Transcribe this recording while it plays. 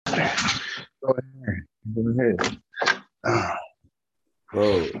Go ahead. Go ahead.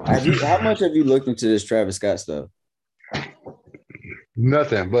 Bro, have you how much have you looked into this Travis Scott stuff?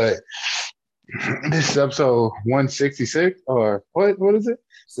 Nothing, but this is episode 166 or what is it?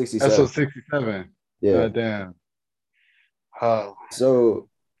 Episode 67. 67. Yeah. God damn. Oh. So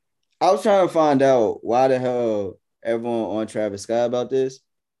I was trying to find out why the hell everyone on Travis Scott about this.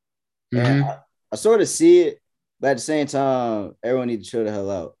 And Mm-hmm. I sort of see it, but at the same time, everyone needs to chill the hell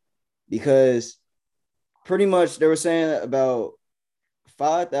out. Because pretty much they were saying about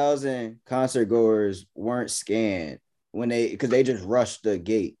 5,000 concert goers weren't scanned when because they just rushed the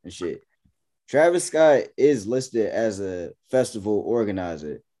gate and shit. Travis Scott is listed as a festival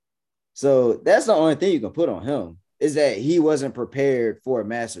organizer. So that's the only thing you can put on him is that he wasn't prepared for a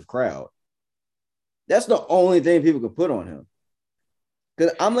massive crowd. That's the only thing people can put on him.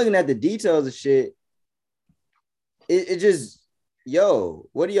 Because I'm looking at the details of shit. It just, yo,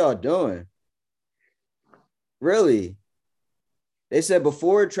 what are y'all doing? Really? They said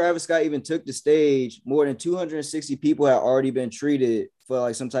before Travis Scott even took the stage, more than 260 people had already been treated for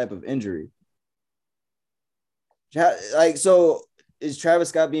like some type of injury. Like, so is Travis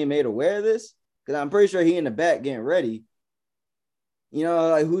Scott being made aware of this? Because I'm pretty sure he in the back getting ready. You know,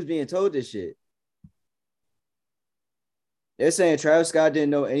 like who's being told this shit? They're saying Travis Scott didn't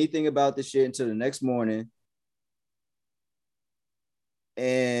know anything about this shit until the next morning.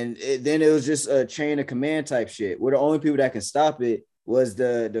 And then it was just a chain of command type shit where the only people that can stop it was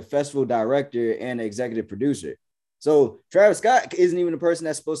the festival director and the executive producer. So Travis Scott isn't even the person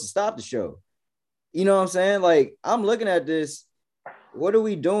that's supposed to stop the show. You know what I'm saying? Like, I'm looking at this. What are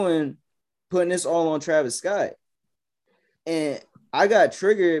we doing putting this all on Travis Scott? And I got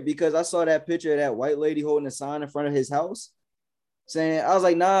triggered because I saw that picture of that white lady holding a sign in front of his house saying, I was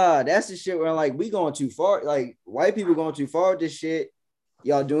like, nah, that's the shit where I'm like, we going too far. Like, white people going too far with this shit.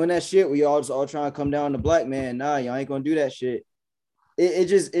 Y'all doing that shit where y'all just all trying to come down the black man. Nah, y'all ain't gonna do that shit. It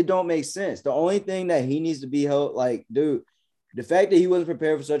just it don't make sense. The only thing that he needs to be held, like, dude, the fact that he wasn't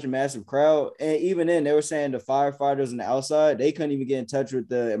prepared for such a massive crowd, and even then they were saying the firefighters on the outside, they couldn't even get in touch with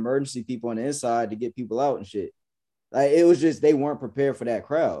the emergency people on the inside to get people out and shit. Like it was just they weren't prepared for that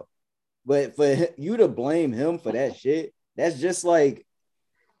crowd. But for you to blame him for that shit, that's just like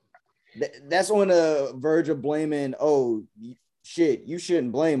that's on the verge of blaming. Oh shit, you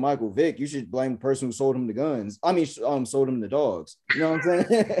shouldn't blame Michael Vick. You should blame the person who sold him the guns. I mean, sold him the dogs. You know what I'm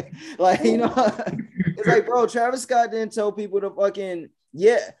saying? Like, you know, it's like, bro, Travis Scott didn't tell people to fucking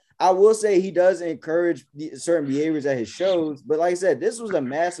yeah. I will say he does encourage certain behaviors at his shows, but like I said, this was a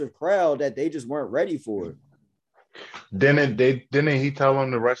massive crowd that they just weren't ready for. Didn't he tell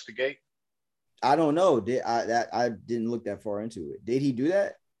him to rush the gate? I don't know. I didn't look that far into it. Did he do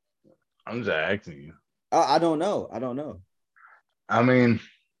that? I'm just asking you. I don't know. I don't know. I mean,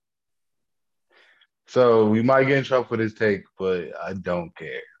 so we might get in trouble for this take, but I don't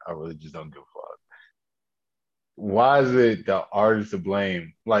care. I really just don't give a fuck. Why is it the artist to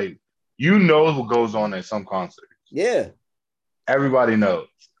blame? Like, you know what goes on at some concert. Yeah. Everybody knows.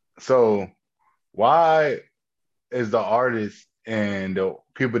 So why is the artist and the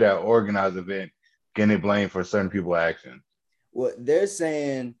people that organize the event getting blamed for certain people's actions? Well, they're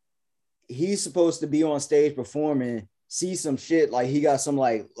saying he's supposed to be on stage performing, see some shit like he got some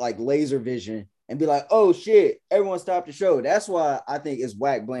like laser vision and be like, oh shit, everyone stop the show. That's why I think it's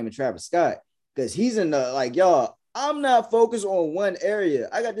whack blaming Travis Scott because he's in the like, y'all, I'm not focused on one area.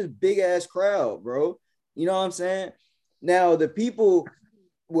 I got this big ass crowd, bro. You know what I'm saying? Now the people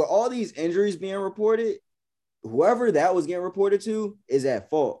where all these injuries being reported, whoever that was getting reported to is at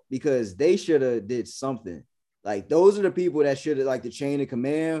fault because they should have did something. Like those are the people that should have like the chain of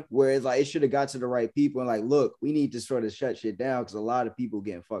command, where it's like it should have got to the right people and like, look, we need to sort of shut shit down because a lot of people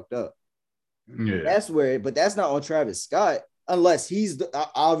getting fucked up. Yeah. That's where, but that's not on Travis Scott unless he's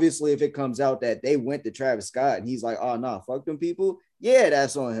obviously if it comes out that they went to Travis Scott and he's like, oh no, nah, fuck them people. Yeah,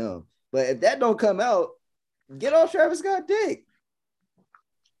 that's on him. But if that don't come out, get off Travis Scott dick.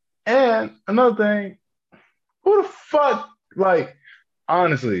 And another thing, who the fuck, like,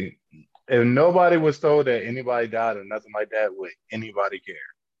 honestly, if nobody was told that anybody died or nothing like that, would anybody care?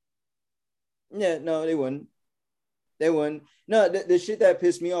 Yeah, no, they wouldn't. They wouldn't. No, the shit that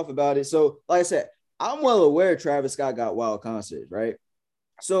pissed me off about it. So, like I said, I'm well aware Travis Scott got wild concerts, right?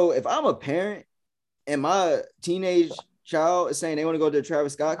 So if I'm a parent and my teenage child is saying they want to go to a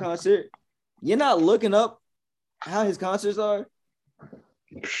Travis Scott concert, you're not looking up how his concerts are.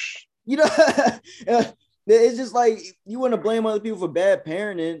 You know, it's just like you want to blame other people for bad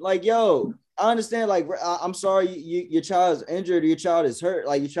parenting. Like, yo, I understand. Like, I'm sorry your child is injured or your child is hurt.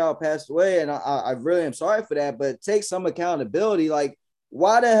 Like, your child passed away, and I really am sorry for that. But take some accountability. Like,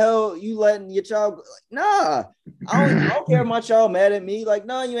 why the hell you letting your child go? Like, nah, I don't care if my child mad at me. Like,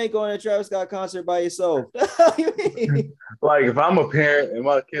 no, you ain't going to a Travis Scott concert by yourself. You mean? Like if I'm a parent and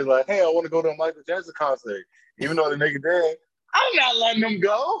my kid's like, hey, I want to go to a Michael Jackson concert, even though the nigga dead, I'm not letting them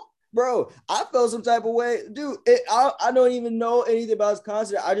go. Bro, I felt some type of way, dude. I don't even know anything about his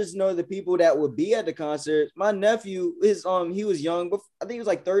concert. I just know the people that would be at the concert. My nephew, he was young, but I think he was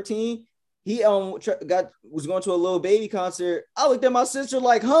like 13. He was going to a Lil Baby concert. I looked at my sister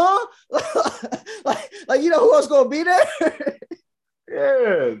like, huh? like you know who else gonna be there?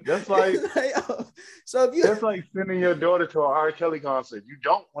 Yeah, that's like Like, so if you that's like sending your daughter to an R. Kelly concert. You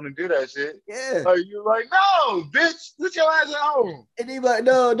don't want to do that shit. yeah, Like you're like, no, bitch, sit your ass at home. and he like,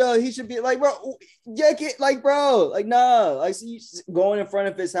 no, he should be like, bro, it, like, bro, like, nah, like, so you going in front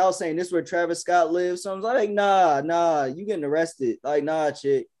of his house saying this is where Travis Scott lives. So I'm like, nah, you getting arrested. Like, nah,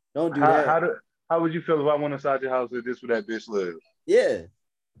 chick, don't do How that. how do how would you feel if I went inside your house and this where that bitch live? Yeah,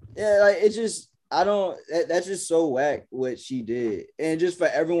 yeah, like it's just I don't. That's just so whack what she did, and just for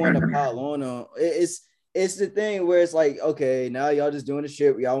everyone to pile on it's the thing where it's like, okay, now y'all just doing the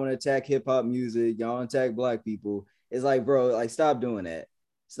shit. Y'all want to attack hip hop music. Y'all want to attack black people. It's like, bro, like stop doing that.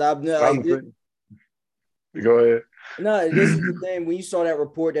 Stop. No, like Go ahead. no, this is the thing. When you saw that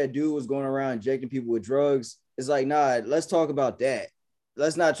report that dude was going around injecting people with drugs, it's like, nah, let's talk about that.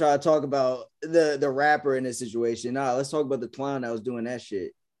 Let's not try to talk about the rapper in this situation. Nah, let's talk about the clown that was doing that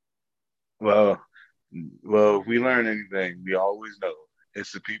shit. Well, if we learn anything, we always know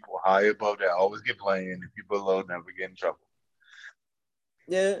it's the people high above that always get blamed, and the people below never get in trouble.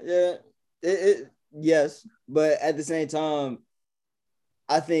 Yeah. Yes, but at the same time,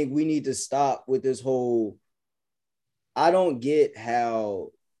 I think we need to stop with this whole. I don't get how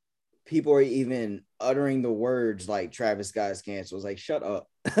people are even uttering the words like Travis Scott's canceled. Like, shut up.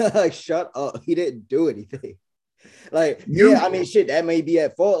 Like, shut up. He didn't do anything. Like, You, yeah, I mean, shit, that may be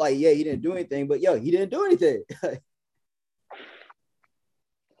at fault. Like, yeah, he didn't do anything, but yo, he didn't do anything.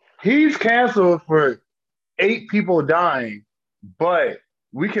 he's canceled for 8 people dying, but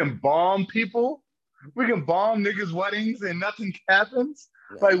we can bomb people. We can bomb niggas' weddings and nothing happens.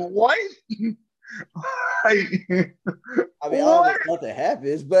 Like what? like, I mean, I don't what? think nothing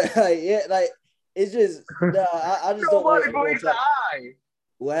happens, but like, yeah, like it's just no, I just don't like Nobody everyone blinks an talk. eye.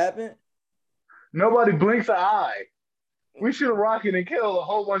 What happened? Nobody blinks an eye. We shoot a rocket and kill a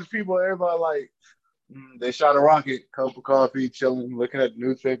whole bunch of people. Everybody like, they shot a rocket, cup of coffee, chilling, looking at the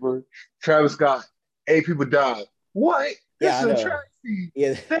newspaper. Travis Scott, 8 people died. What? Yeah, This I is a know. tragedy.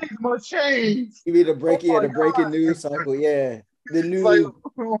 Yeah, Things must change. you mean Oh my the breaking God. news cycle. Yeah, the Like, news,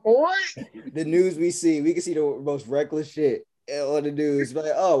 what? the news we can see the most reckless shit on the news.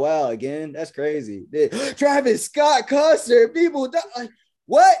 Like, oh wow, again, that's crazy. Travis Scott concert, people die. Like,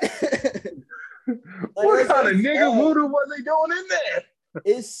 what? Like, What kind of it's nigga sad. voodoo was they doing in there?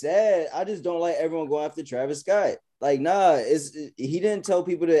 It's sad. I just don't like everyone going after Travis Scott. Like, nah, he didn't tell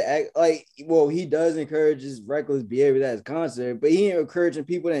people to act like. Well, he does encourage his reckless behavior at his concert, but he ain't encouraging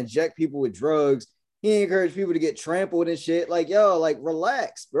people to inject people with drugs. He ain't encourage people to get trampled and shit. Like, yo, like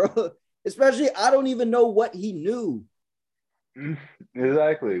relax, bro. Especially, I don't even know what he knew.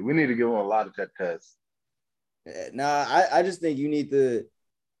 Exactly. We need to give him a lot of that tests. Nah, I just think you need to.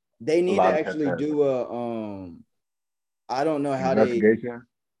 They A need to lot of that actually tests. do a I don't know how they Investigation.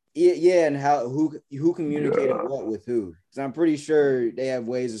 yeah, and how who communicated Yeah. what with who? Because I'm pretty sure they have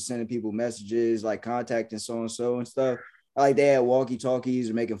ways of sending people messages, like contacting so and so and stuff. Like they had walkie talkies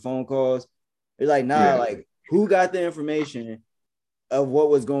or making phone calls. It's like nah, Yeah. like who got the information of what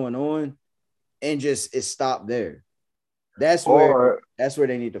was going on, and just it stopped there. That's where Or,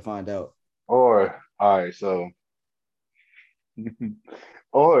 they need to find out. all right, so,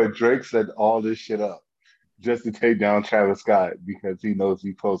 or Drake set all this shit up just to take down Travis Scott because he knows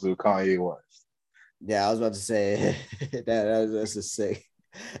he's close to Kanye West. Yeah, I was about to say that's a sick,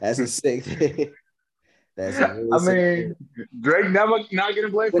 that's a sick thing. That's a really I sick thing. mean, Drake never not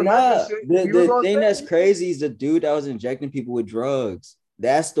getting blamed But for nothing. nah, Shit, the, he was the on thing that's stage. crazy is the dude that was injecting people with drugs.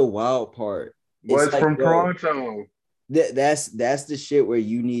 That's the wild part. It's Was like, from yo, Toronto. that's the shit where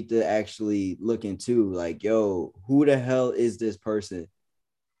you need to actually look into. Like, yo, who the hell is this person?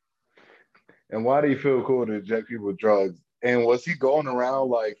 And why do you feel cool to inject people with drugs? And was he going around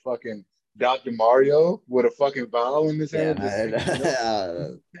like fucking Dr. Mario with a fucking vial in his Yeah, hand, just taking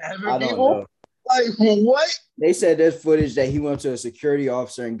drugs, having I don't people? know. Like what? They said there's footage that he went to a security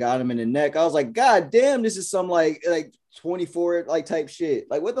officer and got him in the neck. I was like, God damn, this is some like 24 like type shit.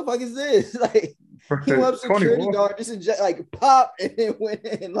 Like, what the fuck is this? Like, he went up security 24. guard, just inject like pop and it went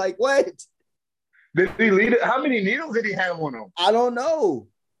in. Like, what? Did he lead it? How many needles did he have on him? I don't know.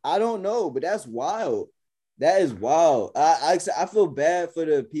 But that's wild. That is wild. I feel bad for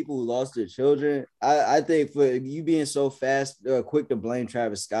the people who lost their children. I think for you being so fast, quick to blame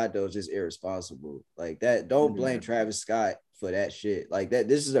Travis Scott though is just irresponsible. Like that. Don't blame Yeah. Travis Scott for that shit. Like that.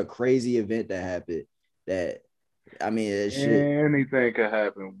 This is a crazy event that happened. That I mean, that shit. Anything could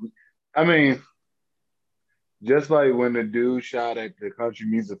happen. I mean, just like when the dude shot at the country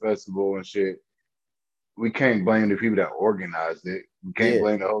music festival and shit, we can't blame the people that organized it. We can't Yeah,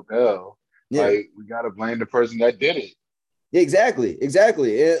 blame the hotel. yeah. Like we gotta blame the person that did it. Yeah, exactly.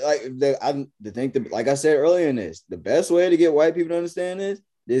 The thing that, like I said earlier in this, the best way to get white people to understand this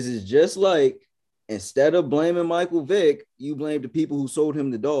is just like instead of blaming Michael Vick, you blame the people who sold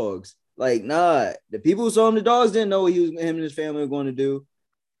him the dogs. Like, nah, the people who sold him the dogs didn't know what him and his family were going to do.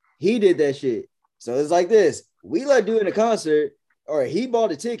 He did that shit. So it's like this: we let dude in a concert, or he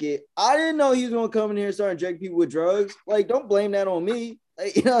bought a ticket. I didn't know he was going to come in here and start injecting people with drugs. Like, don't blame that on me.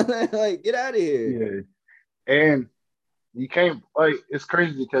 Like, you know what I'm saying? Like, get out of here. Yeah. And you can't like it's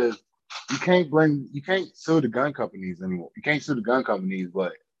crazy because you can't sue the gun companies anymore. You can't sue the gun companies,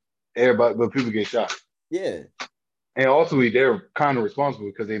 but people get shot. Yeah. And also they're kind of responsible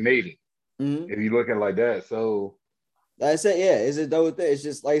because they made it. Mm-hmm. If you look at it like that. So Like I said, yeah, it's a dope thing. It's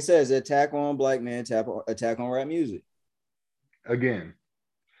just like it says, attack on black man, attack on rap music. again,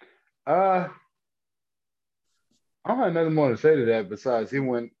 uh I don't have nothing more to say to that besides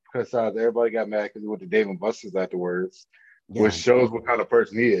everybody got mad because he went to Dave and Buster's afterwards, which Yeah. shows what kind of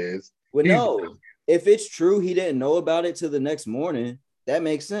person he is. Well, He's no, if it's true he didn't know about it till the next morning, that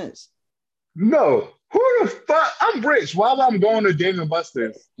makes sense. no, who the fuck? I'm rich. Why am I going to Dave and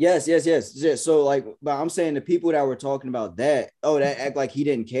Buster's? Yes. So, like, but I'm saying the people that were talking about that, that act like he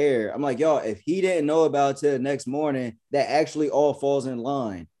didn't care. I'm like, y'all, if he didn't know about it till the next morning, that actually all falls in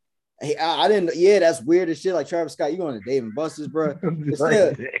line. Hey, I didn't. Yeah, that's weird as shit. Like Travis Scott, you going to Dave and Buster's, bro? It's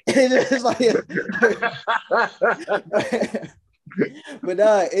still, it's like, but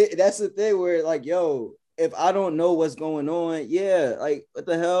that's the thing where like, yo, if I don't know what's going on, yeah, like what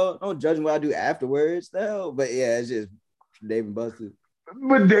the hell? Don't judge me what I do afterwards, the hell. But yeah, it's just Dave and Buster's.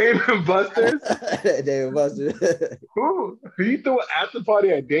 With Dave and Buster's? Dave and Buster's. Who? He threw an after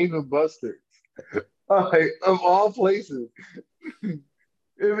party at Dave and Buster's. Like, of all places.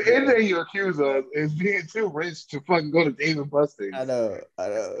 If anything you accuse us is being too rich to fucking go to Dave and Buster's. I know.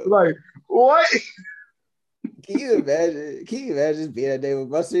 Like, what? Can you imagine? Just being at Dave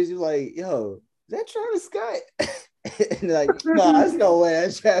and Buster's? You're like, yo, is that Travis Scott? And like, no, there's no way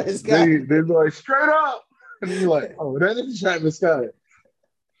that's Travis Scott. They're like, straight up. And you're like, oh, that is Travis Scott.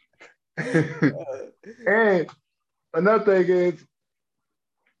 And another thing is,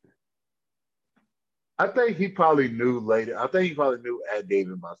 I think he probably knew later. I think he probably knew at Dave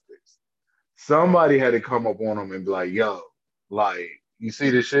and Buster's. Somebody had to come up on him and be like, yo, like, you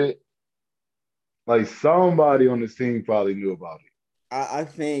see this shit? Like, somebody on the team probably knew about it. I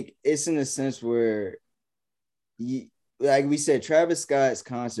think it's in a sense where, like we said, Travis Scott's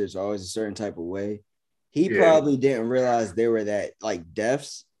concerts are always a certain type of way. He probably didn't realize they were that like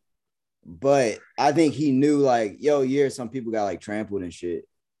deaths, but I think he knew like, yo, some people got like trampled and shit.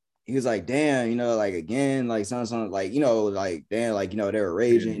 He was like, damn, like again, like something like, like damn, like they were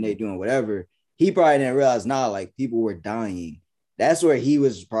raging, they doing whatever. He probably didn't realize like people were dying. That's where he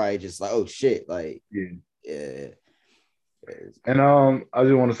was probably just like, oh shit, like yeah. And I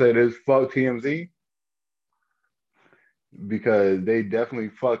just want to say this: fuck TMZ, because they definitely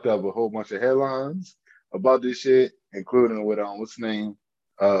fucked up a whole bunch of headlines about this shit, including with what's the name,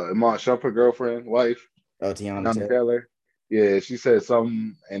 Iman Shumpert girlfriend, wife, Tiana Taylor. Yeah, she said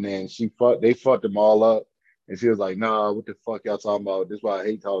something, and then they fucked them all up, and she was like, "Nah, what the fuck y'all talking about? This is why I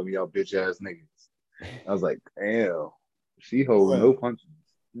hate talking to y'all bitch ass niggas." I was like, "Damn, she holding no punches."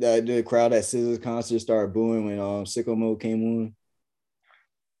 The crowd at Scissors concert started booing when Sicko Mode came on.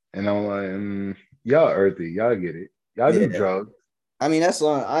 And I'm like, y'all earthy, y'all get it, y'all do drugs. I mean, that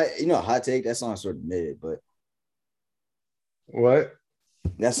song, hot take, that song is sort of mid, but what?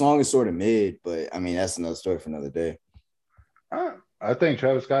 That song is sort of mid, but I mean, that's another story for another day. I think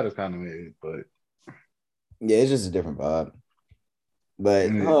Travis Scott is kind of mid, but yeah, it's just a different vibe. But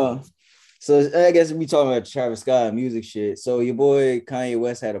so I guess we talking about Travis Scott and music shit. So your boy Kanye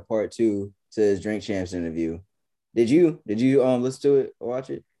West had a part 2 to his Drink Champs interview. Did you listen to it or watch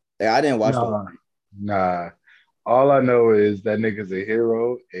it? Like, I didn't watch it. Nah. All I know is that nigga's a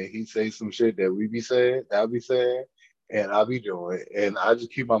hero, and he say some shit that we be saying, that I be saying, and I be doing, and I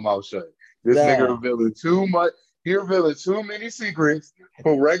just keep my mouth shut. This nigga revealing too much. He revealing too many secrets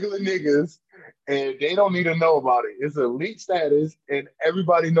for regular niggas, and they don't need to know about it. It's a leak status, and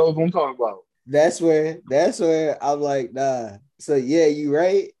everybody knows what I'm talking about. That's where I'm like, nah. So yeah, you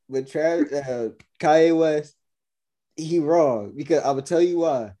right, But Kanye West, he wrong because I will tell you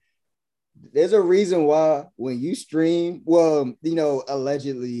why. There's a reason why when you stream, well,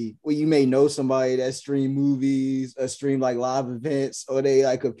 allegedly, when you may know somebody that stream movies or stream like live events or they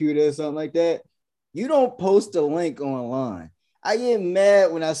like computer or something like that, you don't post a link online. I get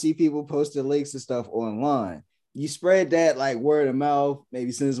mad when I see people posting links and stuff online. You spread that like word of mouth,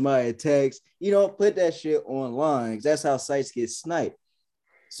 maybe send somebody a text. You don't put that shit online because that's how sites get sniped.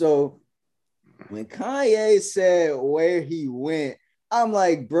 So when Kanye said where he went, I'm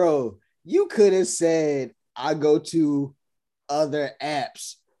like, bro, you could have said I go to other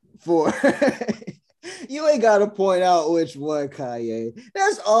apps for you ain't gotta point out which one, Kanye.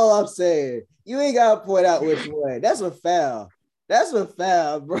 That's all I'm saying. You ain't gotta point out which one. That's a foul. That's a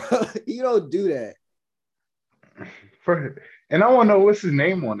foul, bro. You don't do that. And I want to know what's his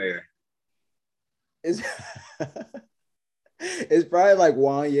name on there. It's, it's probably like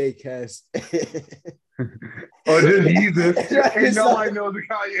Wanye Kest. Or just Jesus. Ain't nobody knows the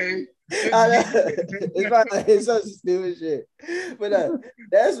Kanye. It's probably like, it's some stupid shit. But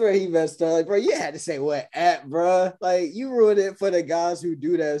that's where he messed up. Like, bro, you had to say what app, bro. Like, you ruined it for the guys who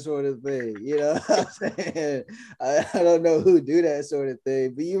do that sort of thing. You know what I'm saying? I don't know who do that sort of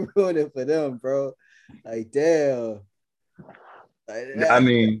thing, but you ruined it for them, bro. Like, damn. I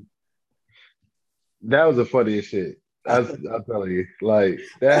mean, that was the funniest shit. I'll tell you. Like,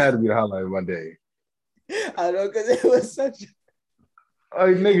 that had to be the highlight of my day. I know, because it was such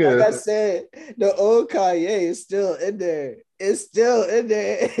like, nigga. Like I said, the old Kanye is still in there. It's still in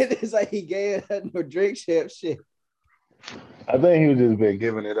there. It's like he gave her no drink champ shit. I think he was just been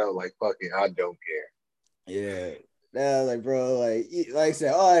giving it up like fucking I don't care. Yeah. Now, like, bro, like I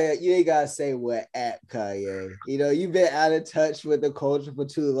said, oh, yeah, you ain't gotta say what app, Kanye. You've been out of touch with the culture for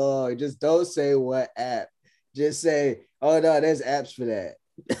too long. Just don't say what app. Just say, oh no, there's apps for that.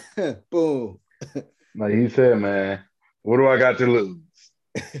 Boom. Like he said, man, what do I got to lose?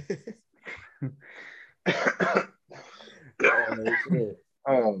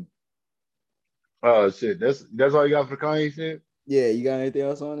 Oh shit. That's all you got for Kanye shit? Yeah, you got anything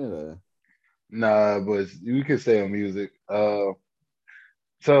else on it? Or? Nah, but we can stay on music. So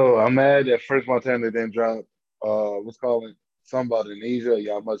I'm mad that French Montana didn't drop what's called it? Something about Indonesia.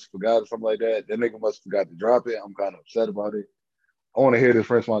 Y'all must forgot or something like that. That nigga must forgot to drop it. I'm kind of upset about it. I want to hear the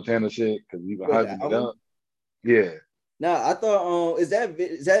French Montana shit because we've been hyping it up. Yeah. Nah, I thought is that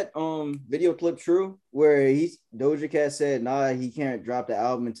video clip true where Doja Cat said he can't drop the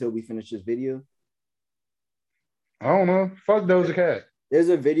album until we finish this video? I don't know. Fuck Doja Cat. There's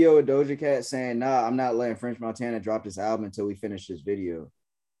a video of Doja Cat saying, I'm not letting French Montana drop this album until we finish this video.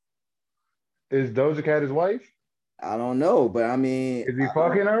 Is Doja Cat his wife? I don't know, but I mean, is he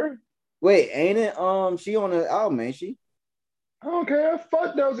fucking her? Wait, ain't it? She on the album, ain't she? I don't care.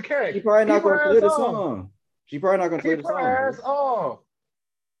 Fuck Doja Cat. She probably not gonna clear the song. She probably not gonna clear the song. Keep her ass off.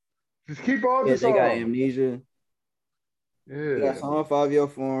 Just keep all the songs. They got Amnesia. Yeah. They got Song 5 Year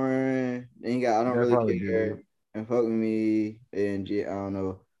Foreign. Then you got I Don't Really Care. Good. And Fuck With Me. And I don't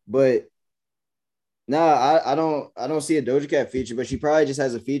know. But I don't see a Doja Cat feature, but she probably just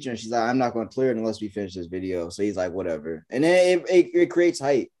has a feature and she's like, I'm not gonna clear it unless we finish this video. So he's like, whatever. And then it creates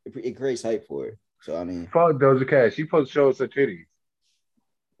hype. It creates hype for it. So I mean, fuck Doja Cat. She supposed to show us her titties.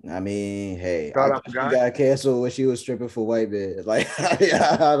 I mean, hey, she got canceled when she was stripping for white men. Like, I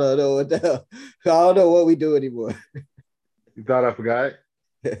don't know what the hell. I don't know what we do anymore. You thought I forgot?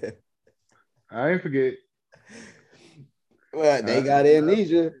 I ain't forget. Well, they got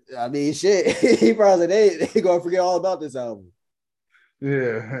Amnesia. I mean, shit. He probably they gonna forget all about this album.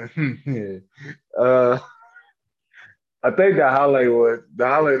 Yeah, yeah. I think the highlight of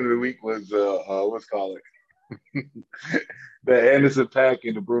the week was what's called it. The Anderson .Paak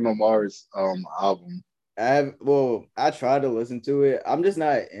and the Bruno Mars album. I tried to listen to it. I'm just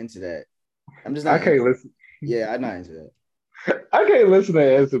not into that. I can't listen. Yeah, I'm not into that. I can't listen to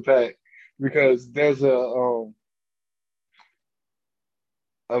Anderson .Paak because there's a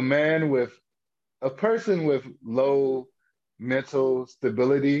person with low mental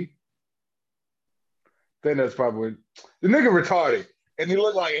stability. Then that's probably the nigga retarded, and he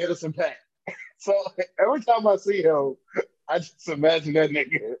looked like Anderson .Paak. So every time I see him, I just imagine that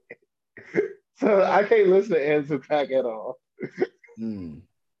nigga. So I can't listen to Anderson .Paak at all.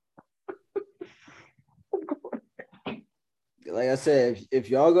 Like I said, if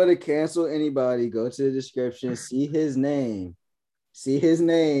y'all go to cancel anybody, go to the description, see his name,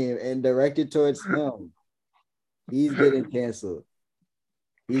 and direct it towards him. He's getting canceled.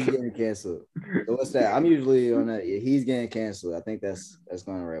 So what's that? I'm usually on that. Yeah, he's getting canceled. I think that's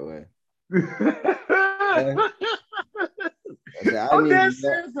going the right way. I said, I I'm need dead to know.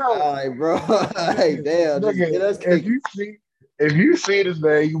 serious though. All right, bro. All right, damn. Just Nigga, get us kicked. if you see this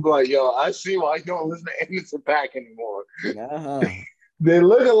man, you be like, yo, I see why you don't listen to Anderson Paak anymore. Uh-huh. They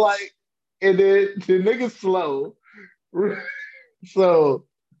look alike, and then the nigga's slow. So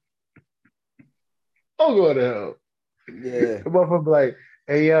I'm going to hell. Yeah. The motherfucker be like,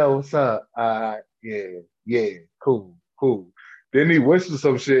 hey yo, what's up? Yeah, cool. Then he whispers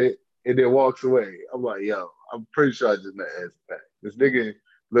some shit and then walks away. I'm like, yo, I'm pretty sure I just met Anderson Paak. This nigga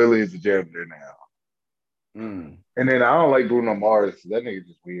literally is a janitor now. Mm. And then I don't like Bruno Mars. That nigga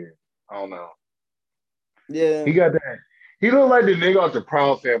just weird. I don't know. Yeah. He got that. He look like the nigga off the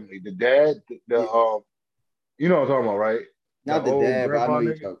Proud Family. The dad, Yeah. you know what I'm talking about, right? The Not the old dad, but grandpa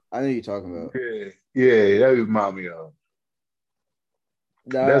nigga. I know you're talking about. Yeah, that remind me of.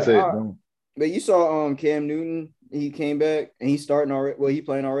 That's it. Nah, but you saw Cam Newton, he came back and he's starting already. Well, he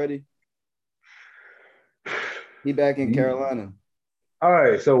playing already. He back in Carolina. All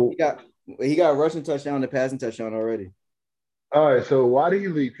right, so He got a rushing touchdown, the passing touchdown already. Why did he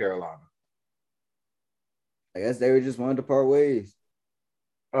leave Carolina? I guess they were just wanted to part ways.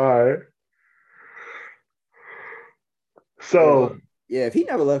 All right. Yeah, So yeah. If he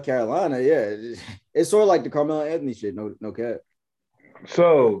never left Carolina, yeah, it's sort of like the Carmelo Anthony shit. No cap.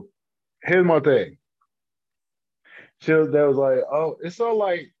 so here's my thing. That was like, oh, it's so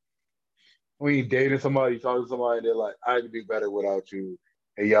like when you dating somebody, you talk to somebody, they're like, I could do better without you.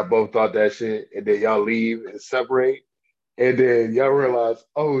 And y'all both thought that shit, and then y'all leave and separate. And then y'all realize,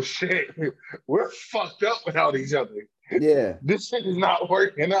 oh shit, we're fucked up without each other. Yeah, This shit is not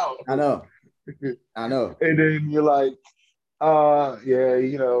working out. I know. I know. And then you're like, yeah,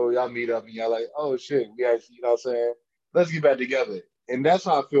 y'all meet up and y'all like, oh shit, we actually, you know what I'm saying? Let's get back together. And that's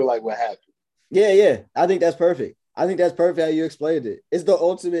how I feel like what happened. Yeah. I think that's perfect. I think that's perfect how you explained it. It's the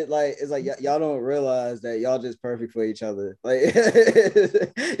ultimate, like, it's like y'all don't realize that y'all just perfect for each other. Like,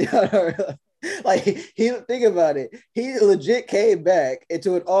 y'all don't realize. Like he think about it. He legit came back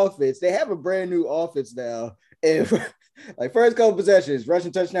into an offense. They have a brand new offense now. And like first couple possessions,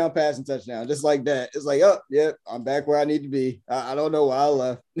 rushing touchdown, passing touchdown, just like that. It's like, oh, yep, I'm back where I need to be. I don't know why I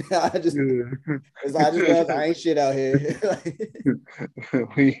left. I just realized I ain't shit out here.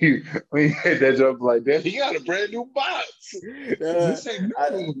 when you hit that jump like that, he got a brand new box. This ain't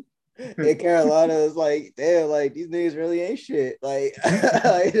new. In Carolina, it's like, damn, like these niggas really ain't shit. Like,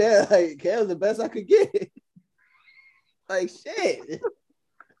 like Cam's the best I could get. Like shit.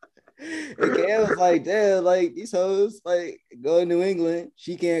 And Cam was like, damn, like these hoes like go to New England.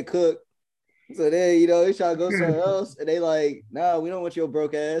 She can't cook. So then, they try to go somewhere else. And they like, nah, we don't want your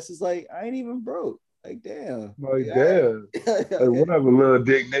broke ass. It's like, I ain't even broke. Like, damn. Like, Yeah. damn. Like, whatever, little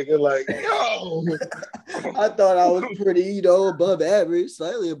dick nigga. Like, yo. I thought I was pretty, above average,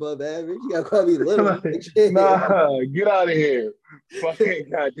 slightly above average. You gotta call me little. Like, nah, get out of here.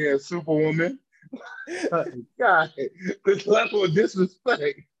 Fucking goddamn superwoman. God, this level of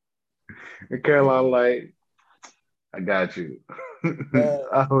disrespect. And Caroline, like, I got you.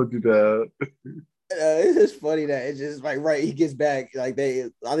 I hold you down. It's just funny that it's just like right. He gets back like I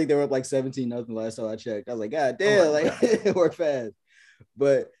think they were up like 17-0 last time I checked. I was like, God damn, like it worked fast.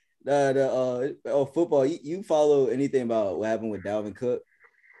 But football. You follow anything about what happened with Dalvin Cook?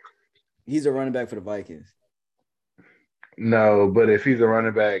 He's a running back for the Vikings. No, but if he's a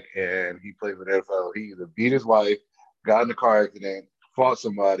running back and he played for the NFL, he either beat his wife, got in a car accident, fought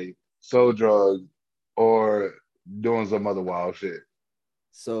somebody, sold drugs, or doing some other wild shit.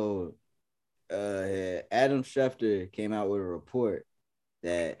 So Adam Schefter came out with a report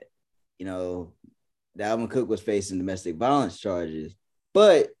that, Dalvin Cook was facing domestic violence charges,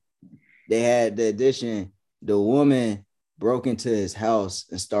 but they had the addition, the woman broke into his house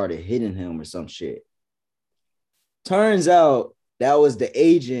and started hitting him or some shit. Turns out that was the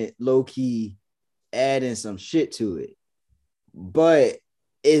agent low-key adding some shit to it, but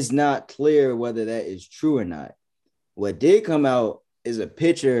it's not clear whether that is true or not. What did come out is a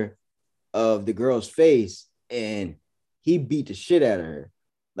picture of the girl's face, and he beat the shit out of her,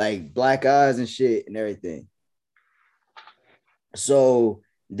 like black eyes and shit and everything. So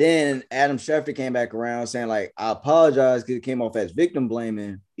then Adam Schefter came back around saying, like, I apologize because it came off as victim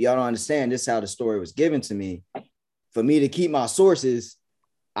blaming. Y'all don't understand. This is how the story was given to me. For me to keep my sources,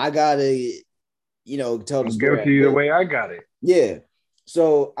 I gotta, tell the story. Give it to you the way I got it. Yeah.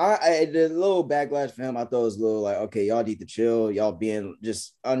 So the little backlash for him, I thought it was a little like, okay, y'all need to chill. Y'all being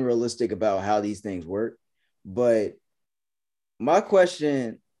just unrealistic about how these things work. But my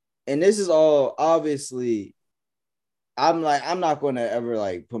question, and this is all obviously, I'm not going to ever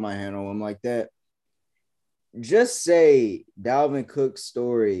like put my hand on him like that. Just say Dalvin Cook's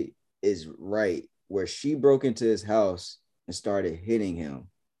story is right, where she broke into his house and started hitting him.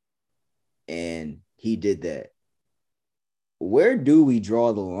 And he did that. Where do we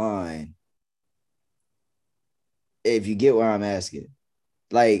draw the line? If you get what I'm asking.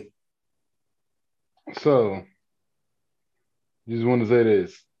 Like, So, just want to say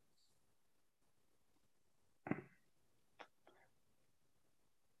this.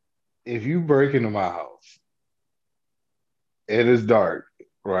 If you break into my house, it is dark,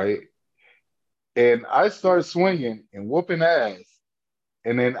 right? And I start swinging and whooping ass,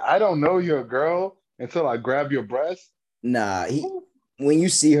 and then I don't know you're a girl until I grab your breast. nah, when you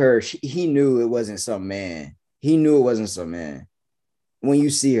see her, he knew it wasn't some man. He knew it wasn't some man. When you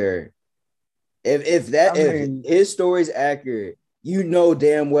see her, I if mean, his story's accurate, you know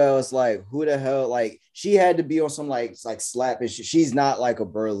damn well it's like who the hell, like she had to be on some like slapping shit. She's not like a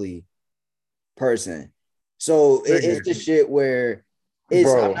burly person. So it's the nigga, shit where I'm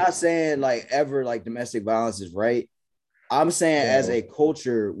bro, not saying like ever like domestic violence is right. I'm saying as bro, a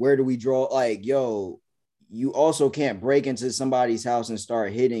culture, where do we draw like, yo, you also can't break into somebody's house and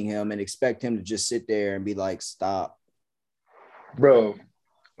start hitting him and expect him to just sit there and be like, stop. bro.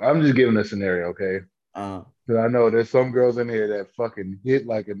 I'm just giving a scenario, okay? Uh, Because I know there's some girls in here that fucking hit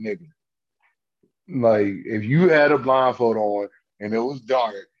like a nigga. Like, if you had a blindfold on and it was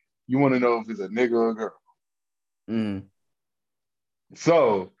dark, you want to know if it's a nigga or a girl. mm,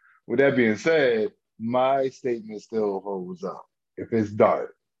 So, with that being said, my statement still holds up if it's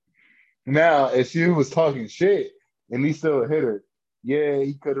dark. Now, if she was talking shit and he still hit her, yeah,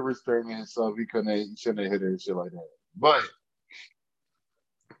 he could have restrained himself. He shouldn't have hit her and shit like that. But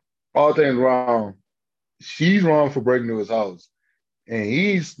all things wrong, she's wrong for breaking into his house, and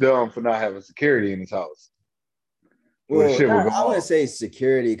he's dumb for not having security in his house. Well, well, shit will go I want to off. say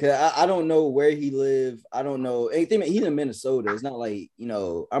security because I don't know where he live. I don't know anything. He's in Minnesota. It's not like,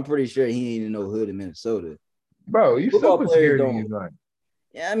 I'm pretty sure he ain't in no hood in Minnesota. Bro, you still Football put players security in don't. his life.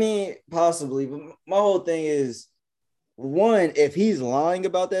 Yeah, I mean, possibly. But my whole thing is one, if he's lying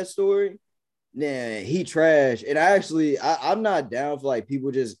about that story, then he trash. And I'm not down for like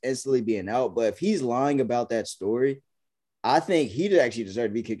people just instantly being out. But if he's lying about that story, I think he actually deserve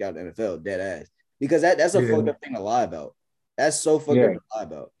to be kicked out of the NFL, dead ass. Because that's a fucked Yeah, up thing to lie about. That's so fucked up yeah. to lie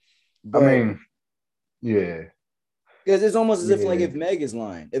about. I But mean, yeah, because it's almost as if like yeah. if Meg is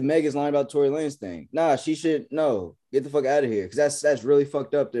lying, about Tory Lane's thing, nah, she should no get the fuck out of here because that's really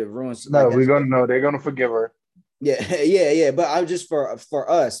fucked up to ruin like No, we're that's gonna know they're gonna forgive her. yeah yeah. But I'm just for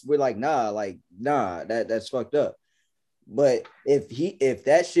us, we're like nah, that's fucked up. But if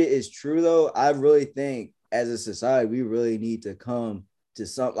that shit is true though, I really think as a society we really need to come to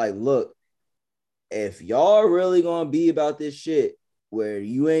something like look, if y'all really gonna be about this shit where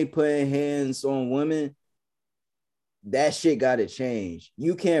you ain't putting hands on women, that shit gotta change.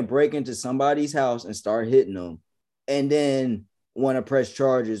 You can't break into somebody's house and start hitting them and then want to press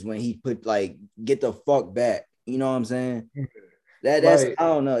charges when he put like get the fuck back. You know what I'm saying? That's Like, I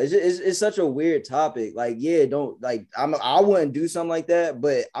don't know. It's such a weird topic. Like, yeah, don't like I wouldn't do something like that,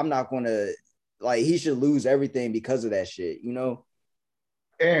 but I'm not gonna like he should lose everything because of that shit, you know?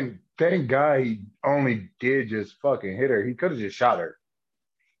 and thank God he only did just fucking hit her. He could have just shot her.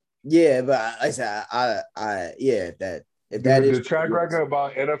 Yeah, but I said yeah, if that is The true, track yes. record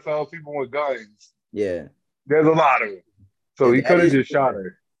about NFL people with guns, Yeah. there's a lot of them. So If he that could have is just true, shot yeah.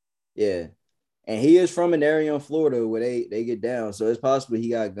 her. Yeah. And he is from an area in Florida where they get down. So it's possible he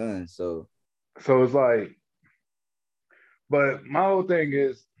got guns. So So it's like, but my whole thing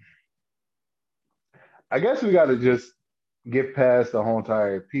is, I guess we got to just get past the whole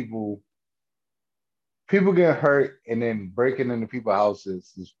entire people getting hurt and then breaking into people's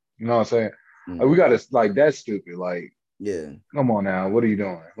houses. You know what I'm saying? Like, we mm, got to like that's stupid. Like, yeah. come on now, what are you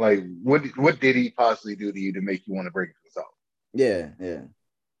doing? Like, what did he possibly do to you to make you want to break into his house? Yeah. Yeah.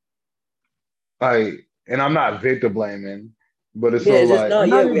 Like, and I'm not victim blaming, but it's Yeah, so it's just like no, I'm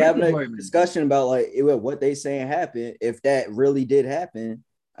not yeah, even we having victim a blaming. discussion about like what they saying happened. If that really did happen,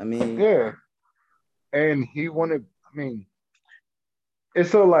 I mean, Yeah, and he wanted. I mean,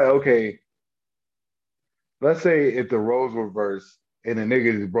 it's so like okay, let's say if the roles were reversed and the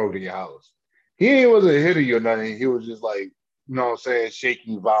nigga just broke in your house, he wasn't hitting you or nothing. He was just like, you know what I'm saying,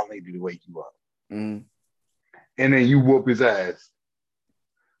 shaking you violently to wake you up, mm. and then you whoop his ass.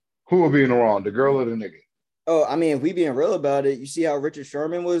 Who would be in the wrong, the girl or the nigga? Oh, I mean, if we being real about it, you see how Richard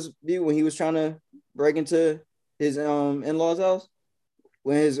Sherman was when he was trying to break into his in-laws house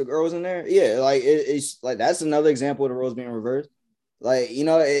when his girl was in there. Yeah, like it's like that's another example of the roles being reversed. Like,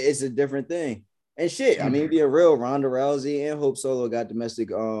 it's a different thing. And shit, I mean, being real, Ronda Rousey and Hope Solo got domestic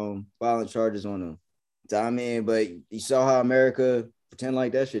violent charges on them. So, I mean, but you saw how America pretend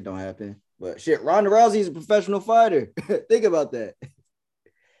like that shit don't happen. But shit, Ronda Rousey's a professional fighter. Think about that.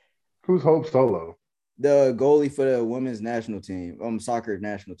 Who's Hope Solo? The goalie for the women's national team, soccer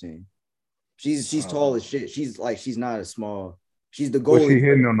national team. She's tall as shit. She's not a small. She's the goalie. Was she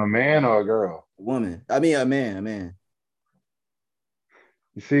hitting on a man or a girl? Woman. I mean, a man.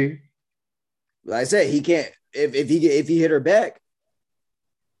 You see? Like I said, he can't. If he hit her back,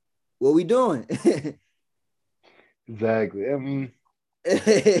 what we doing? Exactly. I mean,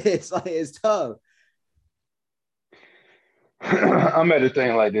 it's tough. I'm at a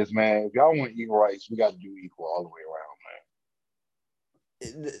thing like this, man. If y'all want equal rights, we got to do equal all the way around,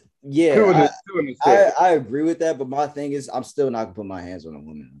 man. Yeah, I agree with that, but my thing is, I'm still not gonna put my hands on a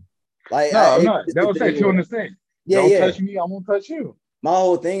woman. Like, I'm not. That was saying, you understand? Yeah, Don't touch me. I won't touch you. My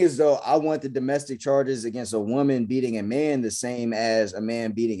whole thing is, though, I want the domestic charges against a woman beating a man the same as a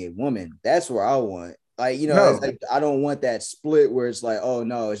man beating a woman. That's where I want. Like, it's like, I don't want that split where it's like, oh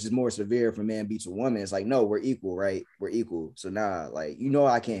no, it's just more severe if a man beats a woman. It's like, no, we're equal, right? We're equal. So nah, like,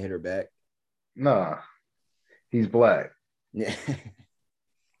 I can't hit her back. Nah, he's black. Yeah.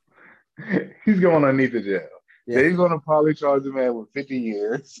 He's going underneath the jail. Yeah. They're going to probably charge the man with 50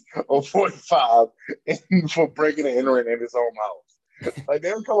 years or 45 for breaking and entering in his own house. Like,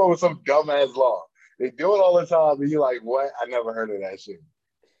 they'll come up with some dumbass law. They do it all the time, and you're like, what? I never heard of that shit.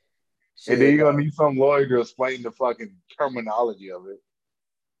 And then you're going to need some lawyer to explain the fucking terminology of it.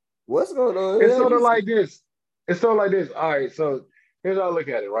 What's going on? It's sort of like this. All right, so here's how I look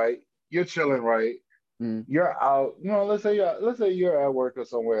at it, right? You're chilling, right? You're out, let's say you're at work or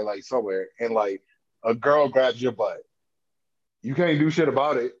somewhere, and like a girl grabs your butt. You can't do shit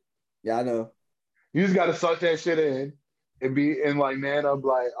about it. Yeah, I know. You just gotta suck that shit in and like, man, I'm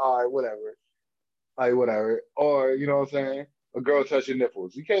like, all right, whatever. Like, whatever. Or, you know what I'm saying? A girl touch your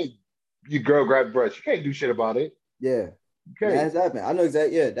nipples. Your girl grab your breast. You can't do shit about it. Yeah. That's happened. I know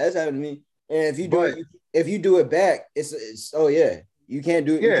exactly. Yeah, that's happened to me. And if you do it back, it's oh yeah. You can't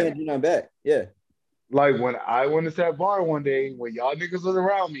do it. You can't do nothing back. Yeah. Like when I went to that bar one day when y'all niggas was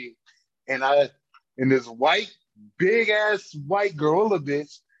around me, and this big ass white gorilla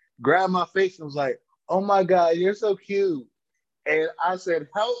bitch grabbed my face and was like, "Oh my God, you're so cute." And I said,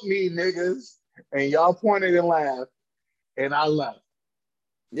 "Help me, niggas." And y'all pointed and laughed, and I left.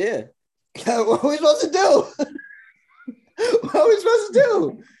 Yeah. What are we supposed to do? What are we supposed to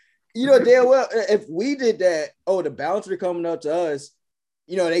do? Damn well, if we did that, the bouncer coming up to us,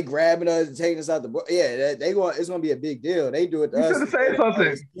 they grabbing us and taking us out the book. Yeah, it's gonna be a big deal. They do it to us. You should have said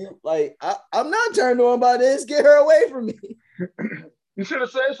something. Like, I'm not turned on by this. Get her away from me. You should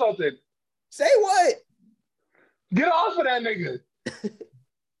have said something. Say what? Get off of that nigga.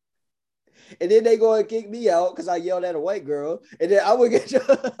 And then they go and kick me out because I yelled at a white girl. And then I would get y'all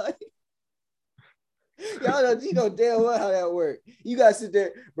know damn well how that works. You guys sit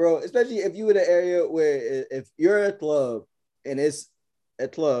there, bro, especially if you in an area where if you're at a club and it's a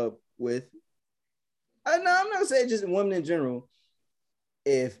club with, I'm not saying just women in general.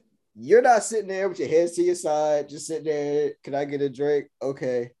 If you're not sitting there with your hands to your side, just sitting there, can I get a drink?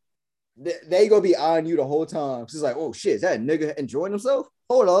 Okay. They gonna be eyeing you the whole time. She's like, oh shit, is that a nigga enjoying himself?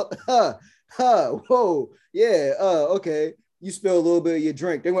 Hold up. Whoa. Yeah, okay. You spill a little bit of your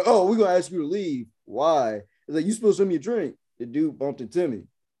drink. They went, oh, we're gonna ask you to leave. Why? It's like, you spilled some of your drink. The dude bumped into me.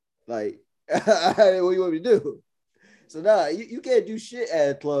 Like, what do you want me to do? So nah, you can't do shit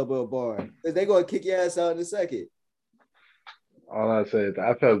at a club or a bar because they're gonna kick your ass out in a second. All I said,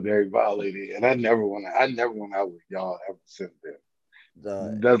 I felt very violated, and I never went out with y'all ever since then.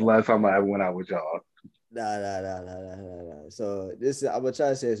 That's the last time I ever went out with y'all. Nah. So I'm gonna try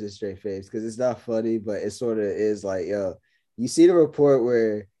to say this with a straight face because it's not funny, but it sort of is. Like, yo, you see the report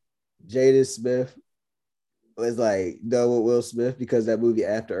where Jada Smith was like done with Will Smith because that movie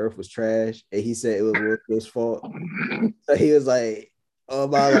After Earth was trash, and he said it was Will Smith's fault. So he was like, "Oh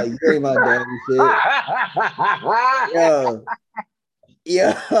my, like you ain't my daddy shit."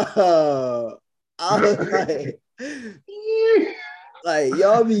 Yo, I was like,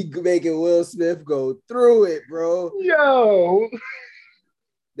 y'all be making Will Smith go through it, bro. Yo.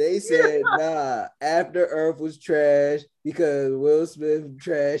 They said, nah, After Earth was trash because Will Smith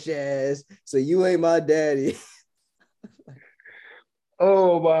trash ass. So you ain't my daddy.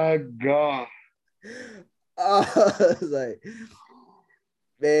 Oh my God. I was like,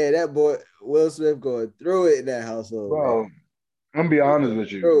 man, that boy Will Smith going through it in that household. Bro, man. I'm gonna be honest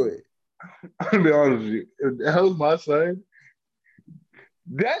with you. Through it. I'm gonna be honest with you. If that was my son,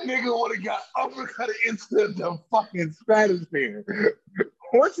 that nigga would have got uppercutted into the fucking stratosphere.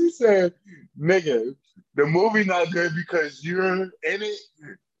 Once he said, nigga, the movie not good because you're in it.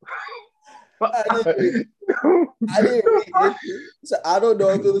 I didn't read this shit. So I don't know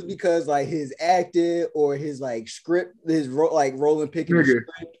if it was because like his acting or his like script, like Roland picking the Nigga,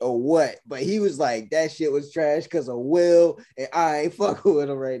 script or what. But he was like, that shit was trash because of Will, and I ain't fucking with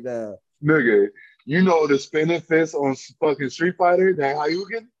him right now. nigga, you know the spinning fist on fucking Street Fighter, that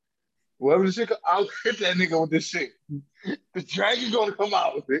Hayuken? Whatever the shit, I'll hit that nigga with this shit. The dragon gonna come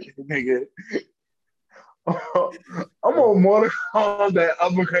out with it, nigga. I'm on Mortal Kombat that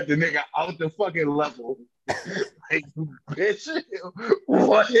uppercut the nigga out the fucking level. Like, bitch,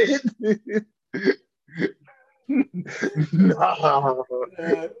 what? Nah.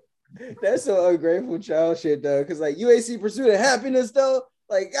 Uh, that's so ungrateful child shit though. Cause like you ain't see Pursuit of Happiness though.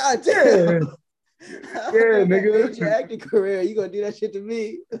 Like, god Yeah, damn. I don't yeah, know that nigga. made your acting career. You gonna do that shit to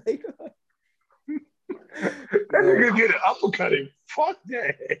me? Like, That bro, nigga get an uppercutting. Fuck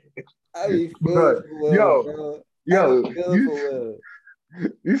that. I be feeling But for Will, yo, bro. I be yo, feeling for Will.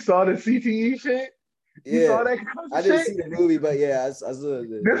 you saw the CTE shit? You Yeah, saw that kind I of didn't shit? see the movie, but yeah, I saw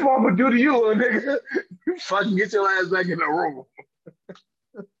it. This one would do to you, little nigga. You fucking get your ass back in the room.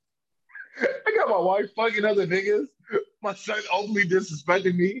 I got my wife fucking other niggas. My son openly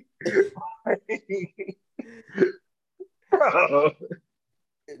disrespecting me.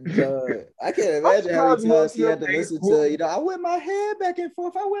 Bro, I can't I'm imagine how many surprised Will times he Smith had to ain't listen to, swoop. I went my hair back and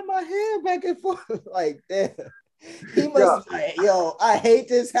forth. I went my hair back and forth. Like, damn. He Yeah, must be like, yo, I hate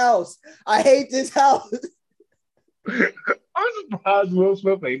this house. I hate this house. I'm surprised Will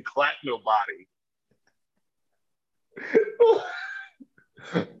Smith ain't clapped nobody.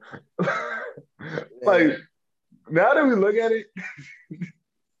 Like, Yeah. now that we look at it,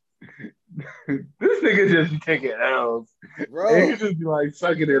 this nigga just be taking L's. And he Bro, just be like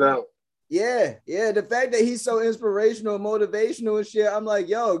sucking it out. yeah. The fact that he's so inspirational, motivational and shit, I'm like,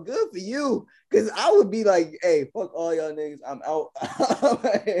 yo, good for you. Cause I would be like, hey, fuck all y'all niggas. I'm out.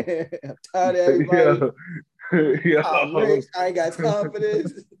 I'm tired of everybody. Yeah. I'm Yo. rich. I ain't got time for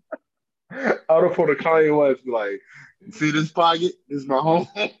this. Out of for the Kanye West, be like, see this pocket? This is my home.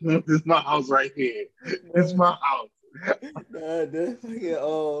 This is my house right here. This is my house. The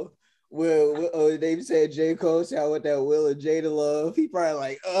fucking Will they said J. Cole said I want that Will and Jada love. He probably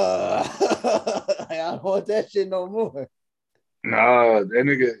like, I don't want that shit no more. Nah,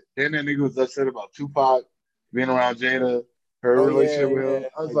 that nigga was upset about Tupac being around Jada, her Oh relationship yeah, with yeah. him.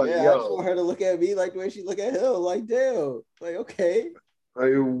 I was Like, like, yeah, I just yo, want her to look at me like the way she look at him. Like, damn. Like, okay.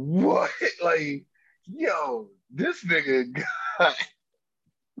 like what? Like, yo, this nigga got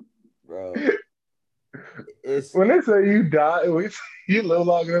Bro. It's when they say you die, when you live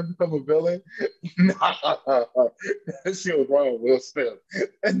long enough to become a villain, nah, that shit was wrong with Will Smith.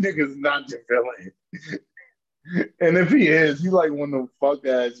 That nigga's not your villain. And if he is, he's like one of the fuck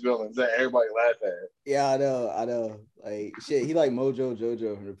ass villains that everybody laugh at. yeah, I know. Like shit, he like Mojo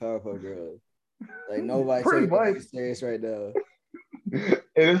Jojo from the Powerpuff Girls. Like nobody Pretty taking much. that serious right now.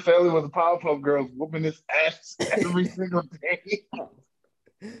 And his family was the Powerpuff Girls whooping his ass every single day.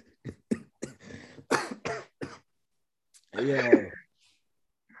 Yo,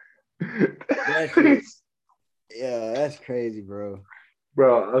 that shit. Yeah, that's crazy, bro.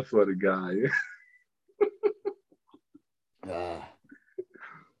 Bro, I swear to God. Uh,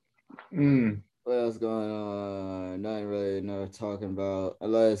 Mm. what else going on? Nothing really no talking about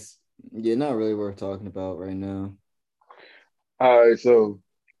unless not really worth talking about right now. All right, so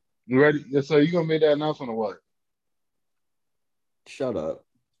you ready? Yeah, so you gonna make that announcement or what? Shut up.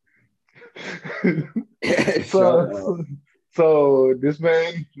 Shut so, up. so, so this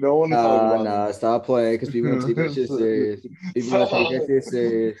man, no one to talk about him. Nah, stop playing because people gonna take that shit serious. People gonna take that So, shit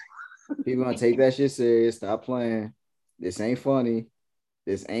serious. People gonna take that shit serious. Stop playing. This ain't funny.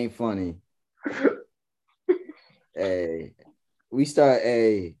 This ain't funny. Hey,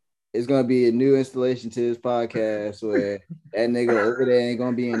 it's gonna be a new installation to this podcast where that nigga over there ain't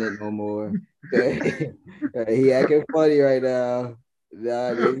gonna be in it no more. He acting funny right now.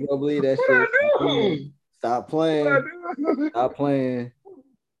 Nah, they ain't gonna believe that what I shit. Stop playing. do? Stop What I playing. do? Stop playing.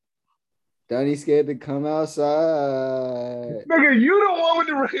 Donnie scared to come outside. Nigga, you the one with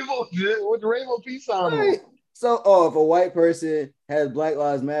the rainbow peace sign on. Right. So, if a white person has Black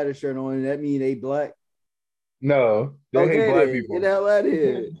Lives Matter shirt on, that mean they black? No, they hate Okay, black then get people. the hell out of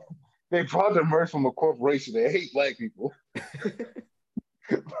here. They brought the merch from a corporation. They hate black people.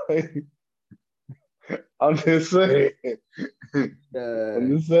 I'm just saying. I'm Uh,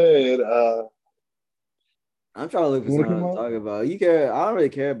 just saying. I'm trying to look for You want to come something to up? talk about. You care? I don't really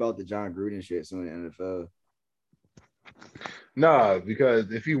care about the John Gruden shit in the NFL. Nah,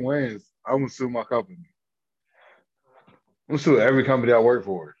 because if he wins, I'm gonna sue my company. I'm gonna sue every company I work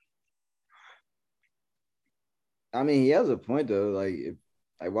for. I mean, he has a point though. Like,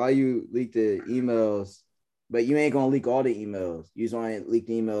 why you leak the emails But you ain't gonna leak all the emails. You just want to leak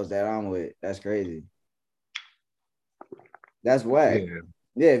the emails that I'm with. That's crazy. That's whack. Yeah,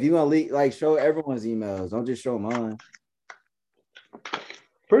 Yeah, if you gonna leak, like show everyone's emails. Don't just show mine.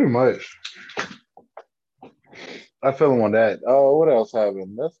 pretty much. I feel him on that. Oh, what else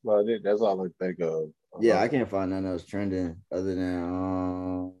happened? That's about it. That's all I think of. Yeah, I can't find nothing else trending other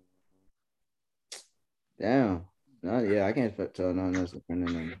than damn. No, yeah, I can't tell nothing else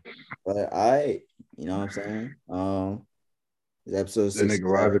trending. But you know what I'm saying? It's episode The nigga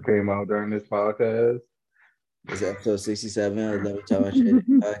Roger 67. came out during this podcast. It's episode 67 of Let Me Tell My Shit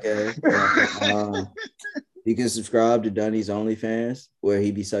podcast. You can subscribe to Dunny's OnlyFans where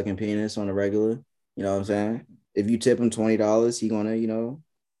he be sucking penis on a regular. You know what I'm saying? If you tip him $20, he gonna,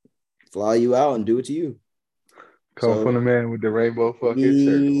 fly you out and do it to you. Come from the man with the rainbow fucking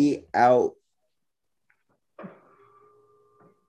shirt. We out.